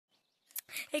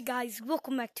Hey guys,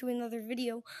 welcome back to another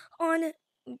video on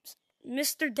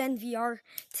Mr. Den VR.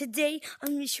 Today I'm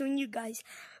going to be showing you guys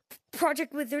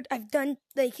Project Wizard. I've done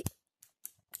like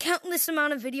countless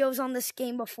amount of videos on this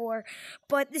game before,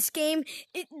 but this game,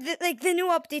 the new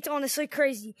update's honestly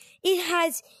crazy. It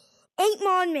has 8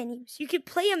 mod menus. You could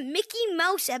play a Mickey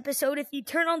Mouse episode if you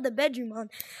turn on the bedroom on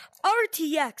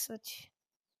RTX, which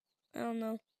I don't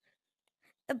know.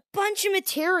 A bunch of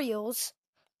materials.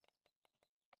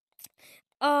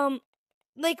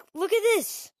 Like, look at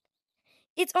this.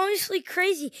 It's honestly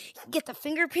crazy. You can get the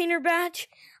finger painter badge.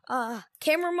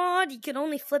 Camera mod, you can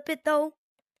only flip it though.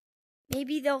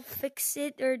 Maybe they'll fix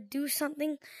it or do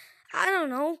something. I don't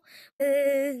know.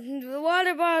 The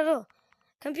water bottle.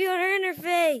 Computer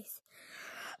interface.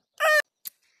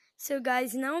 So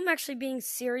guys, now I'm actually being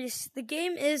serious. The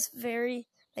game is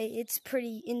it's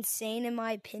pretty insane in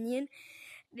my opinion.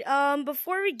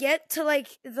 Before we get to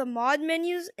like the mod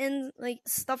menus and like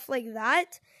stuff like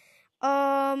that,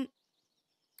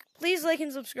 please like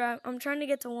and subscribe. I'm trying to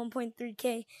get to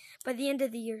 1.3K by the end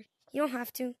of the year. You don't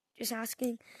have to, just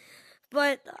asking.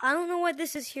 But I don't know what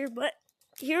this is here, but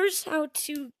here's how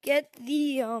to get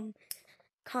the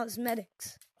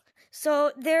cosmetics.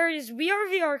 So there is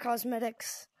VR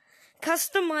cosmetics,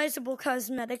 customizable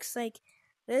cosmetics like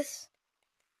this,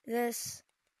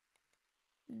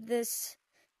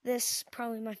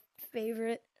 probably my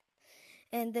favorite,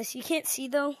 and this you can't see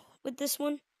though with this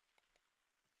one.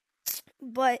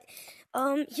 But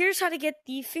here's how to get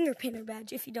the finger painter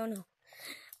badge if you don't know.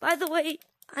 By the way,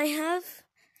 I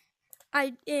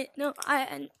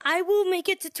will make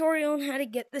a tutorial on how to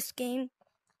get this game.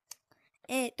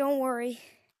 And don't worry.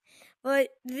 But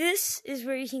this is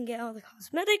where you can get all the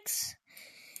cosmetics.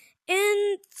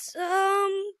 And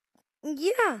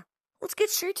yeah, let's get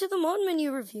straight to the mod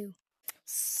menu review.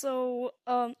 So,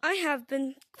 I have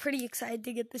been pretty excited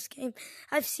to get this game.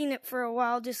 I've seen it for a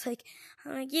while, I'm like,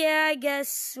 yeah, I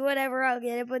guess, whatever, I'll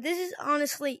get it. But this is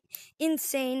honestly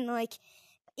insane, like,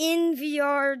 in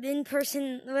VR, in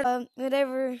person,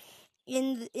 whatever,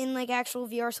 in like, actual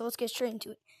VR, so let's get straight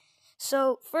into it.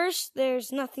 So, first,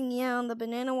 there's nothing yet on the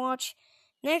Banana Watch.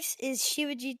 Next is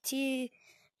Shiva GT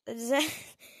Z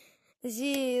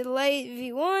Lite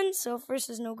V1, so first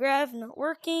is no grav, not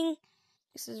working.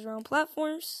 This is round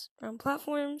platforms.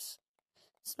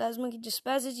 Spaz Monkey just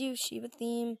spazzes you. Shiva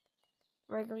theme.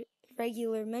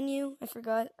 Regular menu. I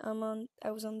forgot. I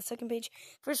was on the second page.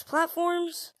 First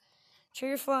platforms.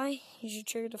 Trigger fly. Use your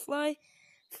trigger to fly.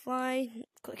 Fly.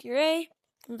 Click your A.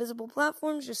 Invisible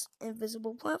platforms. Just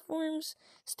invisible platforms.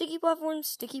 Sticky platforms.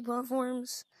 Sticky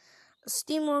platforms.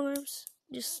 Steam long arms.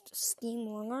 Just steam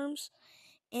long arms.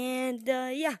 And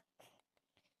yeah.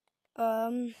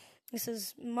 This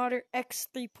is Modder X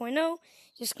 3.0.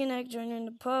 Disconnect, join in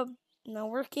the pub. Not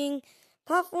working.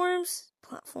 Platforms.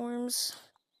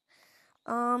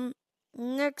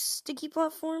 Next, sticky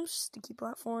platforms.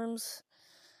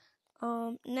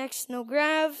 Next, no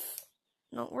grav.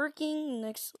 Not working.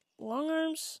 Next, long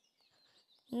arms.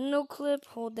 No clip.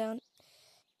 Hold down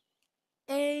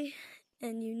A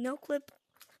and you no clip.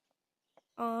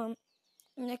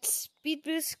 Next, speed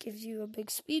boost gives you a big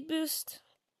speed boost.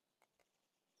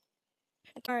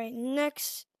 Alright,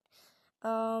 next,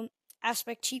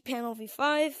 aspect cheat panel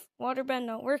V5, water bend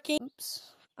not working,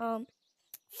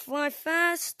 fly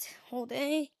fast, hold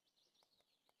A,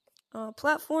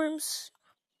 platforms,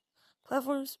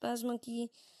 spaz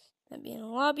monkey, that'd be in a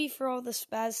lobby for all the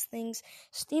spaz things,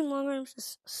 steam long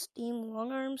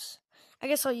arms, I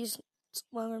guess I'll use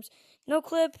long arms, no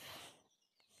clip,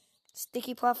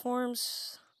 sticky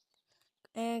platforms,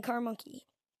 and car monkey.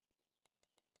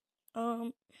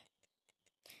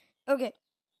 Okay,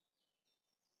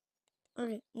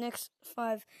 next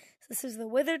 5. So this is the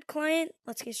Withered client.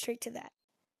 Let's get straight to that.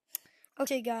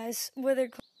 Okay, guys,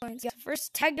 Withered client. Yeah,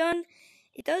 first, tag gun.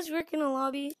 It does work in a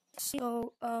lobby.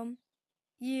 So,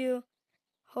 you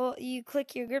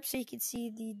click your grip so you can see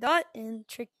the dot and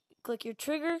click your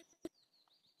trigger.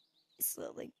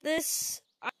 So like this.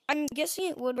 I'm guessing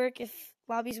it would work if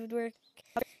lobbies would work.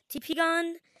 TP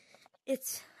gun.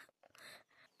 It's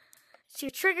your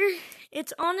trigger.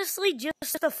 It's honestly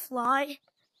just a fly.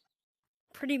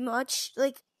 Pretty much,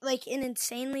 like an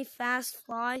insanely fast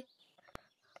fly,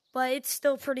 but it's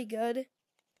still pretty good.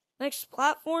 Next,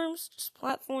 platforms, just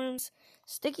platforms,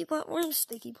 sticky platforms,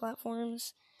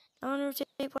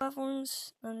 non-rotating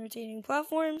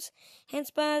platforms, hand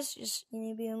spaz, just you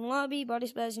need to be in the lobby, body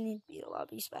spaz, you need to be in the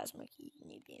lobby, spaz monkey, you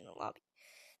need to be in the lobby.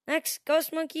 Next,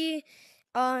 ghost monkey,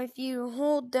 if you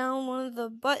hold down one of the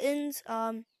buttons,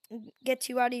 gets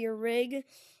you out of your rig.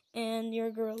 And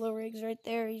your gorilla rig's right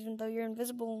there, even though you're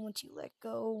invisible. And once you let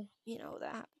go, you know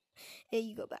that happens.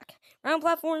 you go back. Round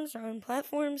platforms,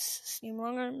 steam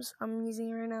long arms. I'm using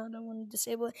it right now. Don't want to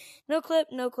disable it. No clip,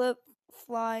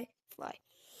 fly.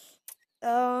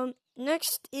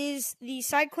 Next is the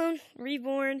Cyclone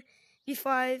Reborn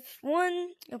V5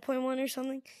 1.1 or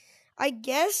something. I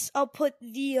guess I'll put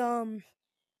the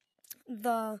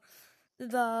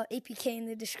APK in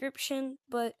the description,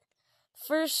 but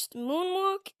first,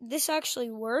 Moonwalk. This actually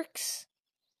works,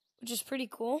 which is pretty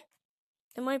cool,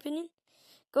 in my opinion.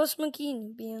 Ghost Monkey,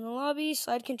 Newbie in the lobby,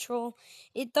 slide control.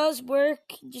 It does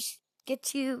work. Just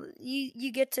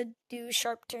you get to do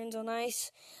sharp turns on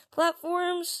ice.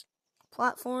 Platforms,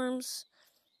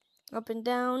 up and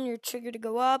down. Your trigger to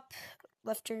go up,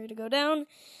 left trigger to go down.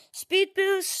 Speed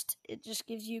boost. It just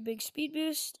gives you a big speed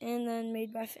boost, and then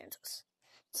made by Phantos.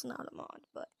 It's not a mod,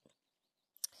 but.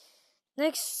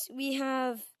 Next, we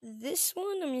have this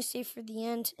one. I'm going to save for the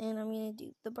end, and I'm going to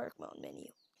do the Bark Mod menu.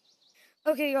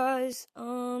 Okay, guys,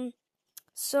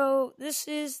 so this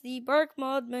is the Bark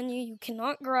Mod menu. You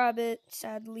cannot grab it,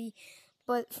 sadly,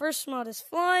 but first mod is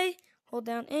Fly. Hold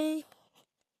down A.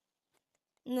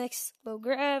 Next, Low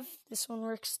Grav. This one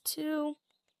works too.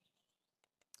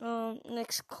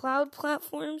 Next, Cloud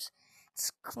Platforms.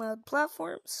 It's Cloud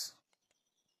Platforms.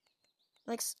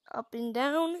 Next, up and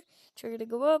down. Trigger to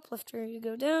go up, left trigger to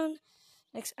go down.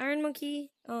 Next, Iron Monkey.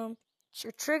 It's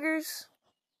your triggers.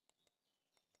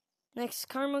 Next,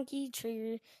 Car Monkey.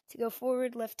 Trigger to go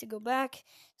forward, left to go back.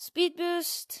 Speed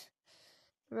boost.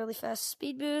 Really fast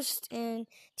speed boost. And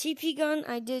TP gun.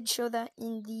 I did show that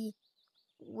in the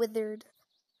Withered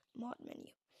mod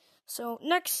menu. So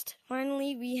next,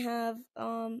 finally, we have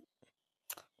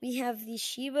the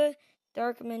Shiba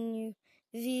Dark menu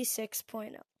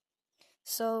V6.0.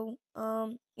 So,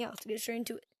 yeah, let's get straight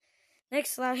into it.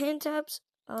 Next, loud hand taps.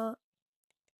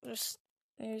 It's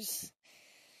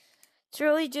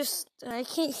really just, I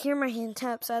can't hear my hand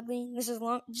tap, sadly. This is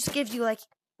long, just gives you, like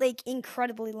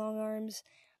incredibly long arms.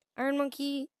 Iron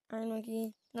Monkey,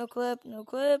 no clip.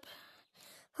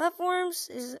 Platforms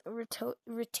is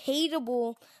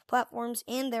rotatable platforms,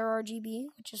 and they're RGB,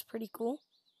 which is pretty cool.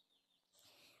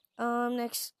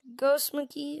 Next, Ghost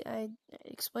Monkey, I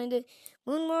explained it.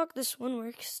 Moonwalk, this one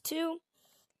works too.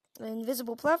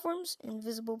 Invisible platforms.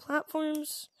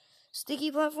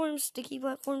 Sticky platforms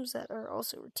that are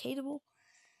also rotatable.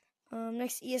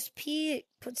 Next, ESP, it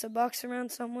puts a box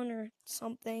around someone or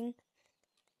something.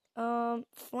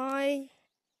 Fly.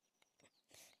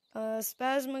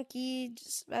 Spaz Monkey,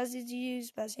 Spaz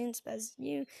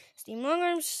you. Steam long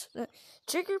arms.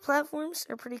 Trigger platforms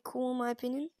are pretty cool in my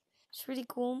opinion. It's pretty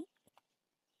cool.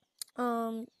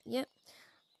 Yep.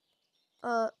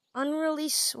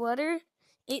 Unreleased sweater.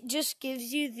 It just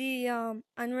gives you the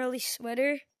unreleased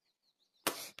sweater.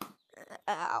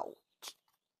 Ouch.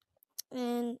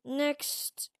 And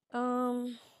next,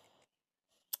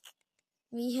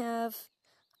 we have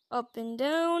up and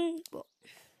down. Well,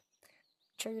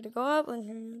 trigger to go up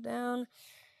and down.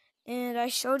 And I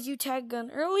showed you tag gun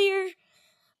earlier.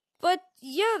 But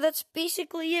yeah, that's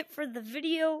basically it for the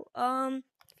video.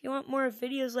 If you want more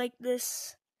videos like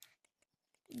this,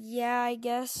 yeah, I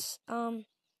guess.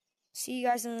 See you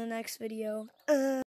guys in the next video.